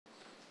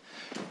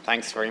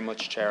Thanks very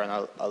much, Chair,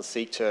 and I'll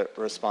seek to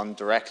respond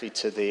directly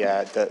to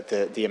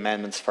the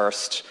amendments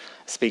first,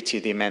 speak to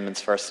the amendments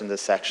first in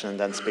this section, and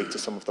then speak to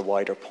some of the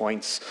wider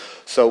points.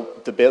 So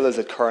the bill as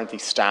it currently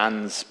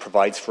stands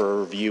provides for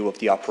a review of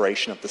the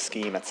operation of the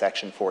scheme at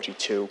section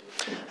 42.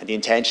 And the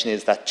intention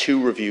is that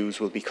 2 reviews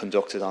will be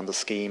conducted on the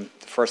scheme.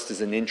 The first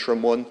is an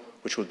interim one,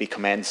 which will be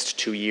commenced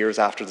 2 years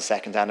after the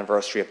 2nd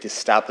anniversary of the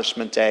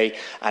establishment day,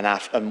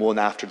 and one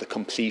after the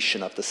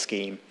completion of the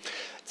scheme.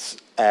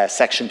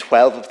 Section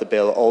 12 of the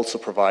bill also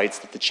provides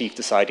that the Chief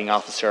Deciding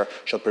Officer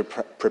shall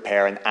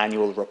prepare an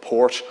annual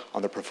report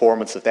on the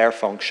performance of their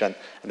function,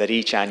 and that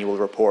each annual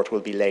report will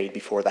be laid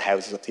before the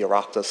Houses of the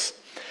Oireachtas.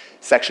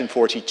 Section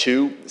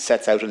 42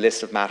 sets out a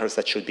list of matters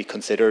that should be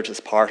considered as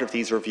part of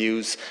these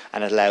reviews,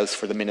 and it allows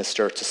for the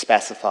Minister to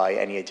specify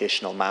any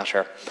additional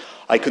matter.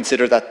 I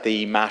consider that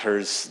these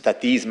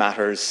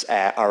matters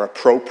are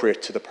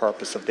appropriate to the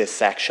purpose of this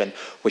section,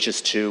 which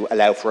is to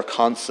allow for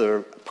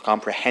a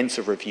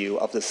comprehensive review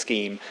of the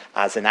scheme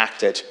as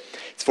enacted.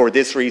 It's for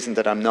this reason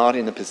that I'm not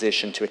in a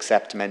position to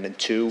accept Amendment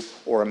 2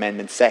 or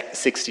Amendment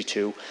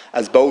 62,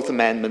 as both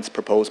amendments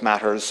propose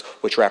matters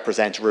which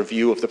represent a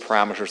review of the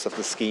parameters of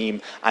the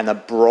scheme and a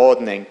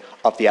broadening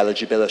of the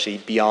eligibility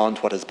beyond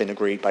what has been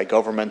agreed by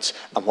Government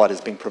and what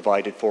is being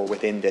provided for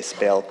within this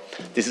bill.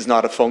 This is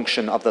not a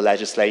function of the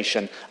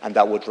legislation, and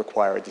that would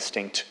require a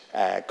distinct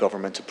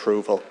Government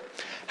approval.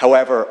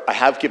 However, I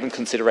have given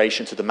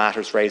consideration to the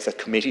matters raised at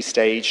committee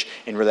stage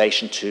in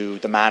relation to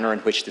the manner in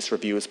which this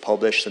review is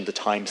published and the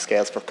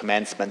timescales for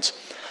commencement.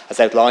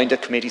 As outlined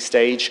at committee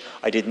stage,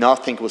 I did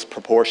not think it was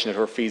proportionate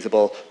or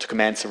feasible to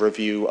commence a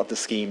review of the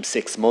scheme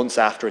 6 months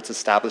after its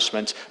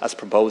establishment, as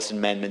proposed in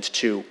Amendment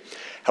 2.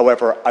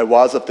 However, I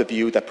was of the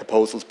view that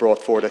proposals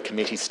brought forward at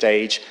committee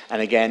stage,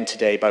 and again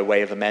today by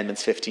way of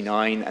Amendments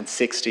 59 and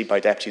 60 by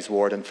Deputies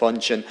Ward and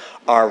Funchion,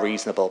 are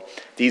reasonable.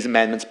 These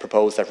amendments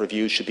propose that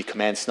reviews should be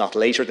commenced not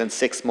later than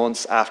 6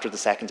 months after the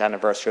 2nd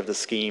anniversary of the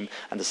scheme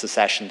and the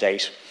secession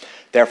date.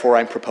 Therefore, I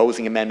am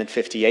proposing Amendment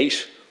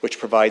 58, which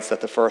provides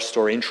that the first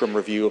or interim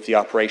review of the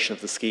operation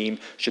of the scheme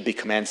should be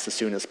commenced as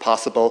soon as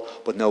possible,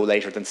 but no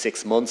later than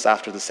 6 months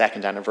after the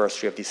 2nd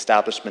anniversary of the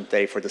establishment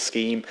day for the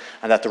scheme,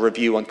 and that the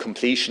review and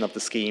completion of the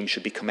scheme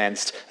should be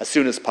commenced as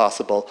soon as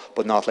possible,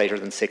 but not later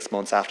than 6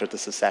 months after the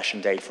secession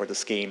date for the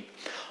scheme.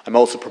 I'm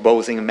also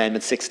proposing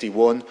Amendment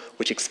 61,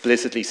 which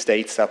explicitly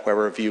states that where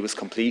a review is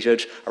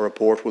completed, a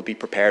report will be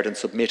prepared and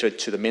submitted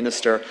to the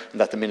Minister, and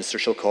that the Minister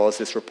shall cause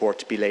this report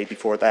to be laid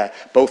before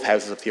both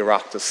Houses of the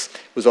Oireachtas.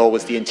 It was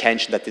always the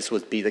intention that this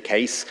would be the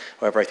case.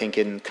 However, I think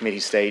in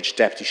committee stage,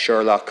 Deputy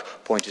Sherlock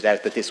pointed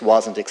out that this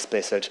wasn't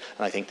explicit,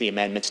 and I think the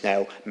amendment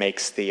now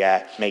makes the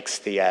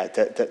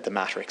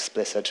matter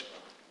explicit.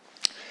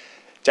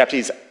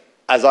 Deputies,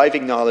 as I've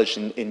acknowledged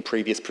in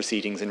previous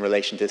proceedings in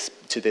relation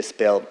to this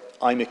bill,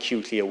 I'm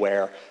acutely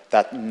aware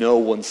that no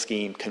one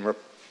scheme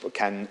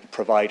can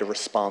provide a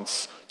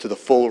response to the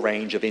full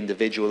range of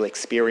individual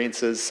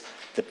experiences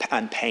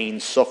and pain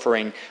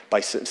suffered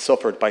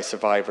by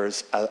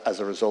survivors as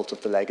a result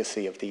of the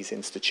legacy of these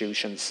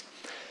institutions.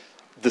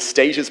 The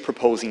state is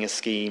proposing a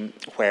scheme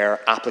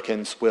where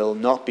applicants will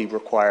not be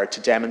required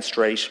to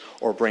demonstrate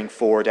or bring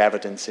forward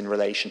evidence in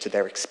relation to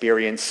their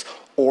experience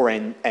or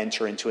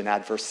enter into an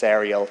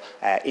adversarial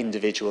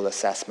individual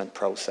assessment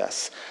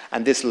process.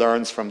 And this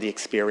learns from the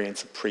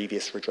experience of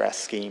previous redress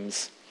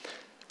schemes.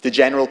 The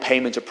general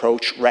payment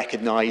approach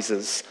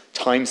recognises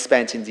time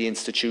spent in the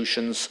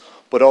institutions,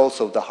 but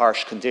also the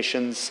harsh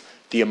conditions,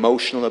 the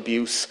emotional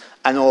abuse,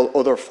 and all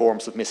other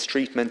forms of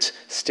mistreatment,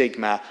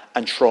 stigma,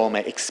 and trauma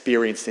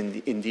experienced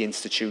in the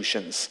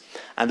institutions.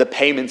 And the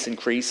payments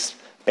increase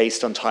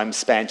based on time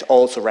spent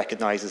also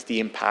recognises the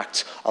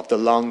impact of the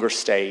longer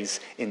stays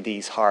in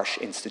these harsh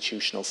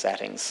institutional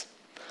settings.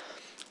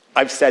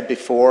 I've said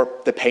before,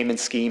 the payment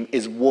scheme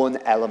is one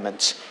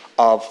element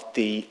of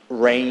the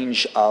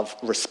range of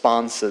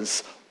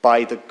responses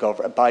by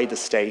the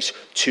state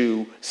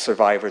to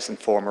survivors and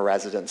former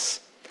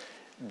residents.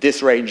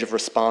 This range of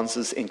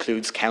responses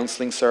includes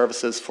counselling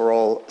services for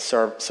all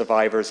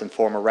survivors and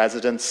former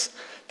residents,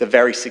 the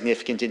very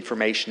significant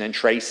Information and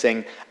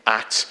Tracing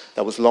Act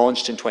that was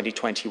launched in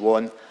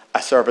 2021,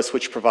 a service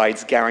which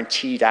provides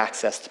guaranteed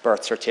access to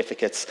birth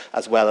certificates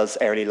as well as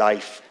early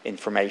life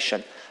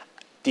information,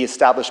 the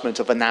establishment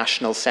of a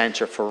National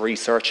Centre for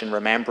Research and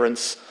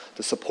Remembrance,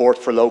 the support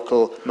for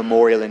local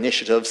memorial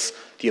initiatives,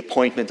 the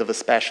appointment of a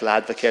special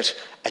advocate,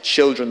 a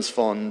children's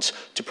fund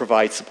to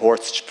provide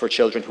supports for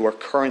children who are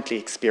currently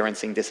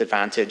experiencing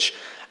disadvantage,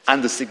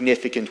 and the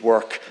significant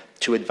work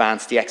to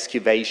advance the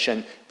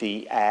excavation,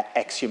 the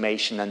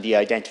exhumation and the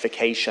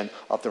identification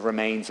of the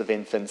remains of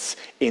infants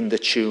in the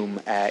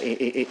Tuam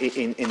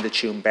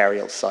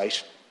burial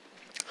site.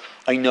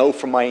 I know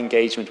from my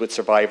engagement with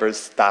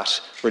survivors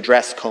that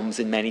redress comes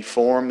in many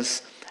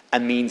forms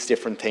and means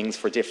different things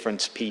for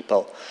different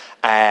people.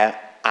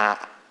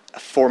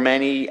 For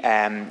many,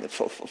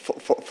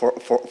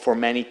 for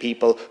many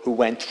people who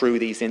went through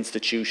these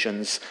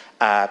institutions,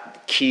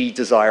 key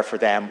desire for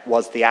them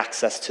was the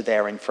access to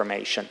their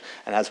information.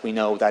 And as we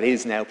know, that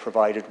is now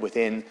provided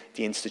within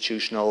the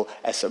institutional,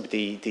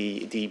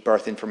 the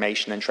birth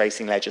information and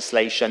tracing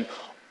legislation.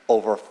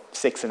 Over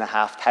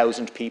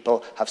 6,500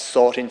 people have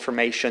sought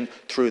information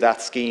through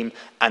that scheme,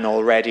 and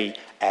already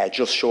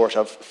just short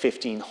of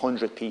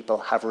 1,500 people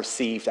have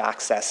received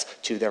access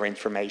to their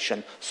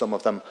information, some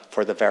of them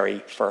for the very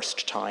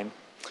first time.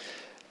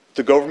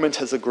 The government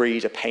has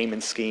agreed a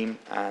payment scheme,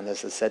 and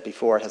as I said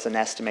before, it has an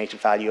estimated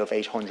value of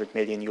 €800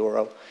 million.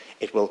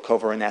 It will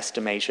cover an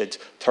estimated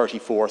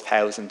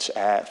 34,000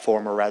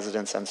 former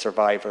residents and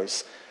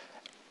survivors,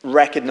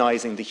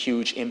 recognising the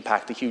huge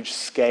impact, the huge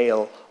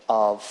scale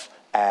of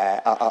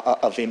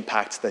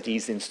impact that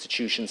these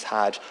institutions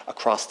had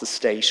across the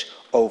state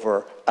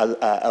over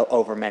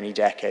many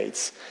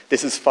decades.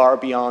 This is far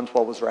beyond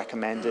what was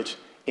recommended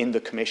in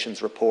the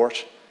Commission's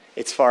report.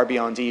 It's far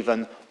beyond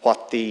even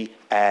what the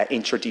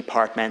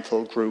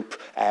interdepartmental group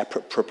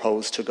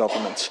proposed to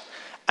government.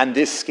 And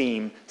this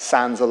scheme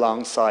stands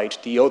alongside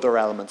the other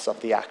elements of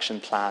the action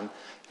plan: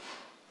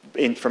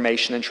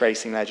 information and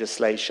tracing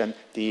legislation,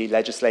 the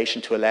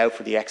legislation to allow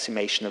for the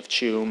exhumation of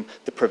tomb,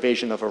 the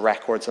provision of a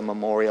records and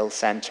memorial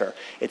centre.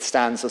 It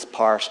stands as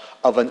part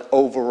of an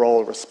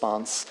overall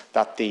response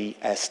that the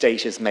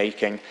state is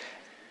making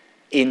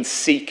in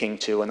seeking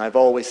to, and I've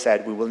always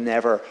said we will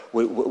never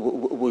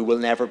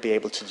be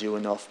able to do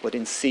enough, but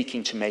in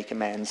seeking to make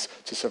amends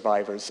to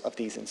survivors of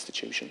these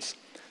institutions.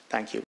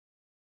 Thank you.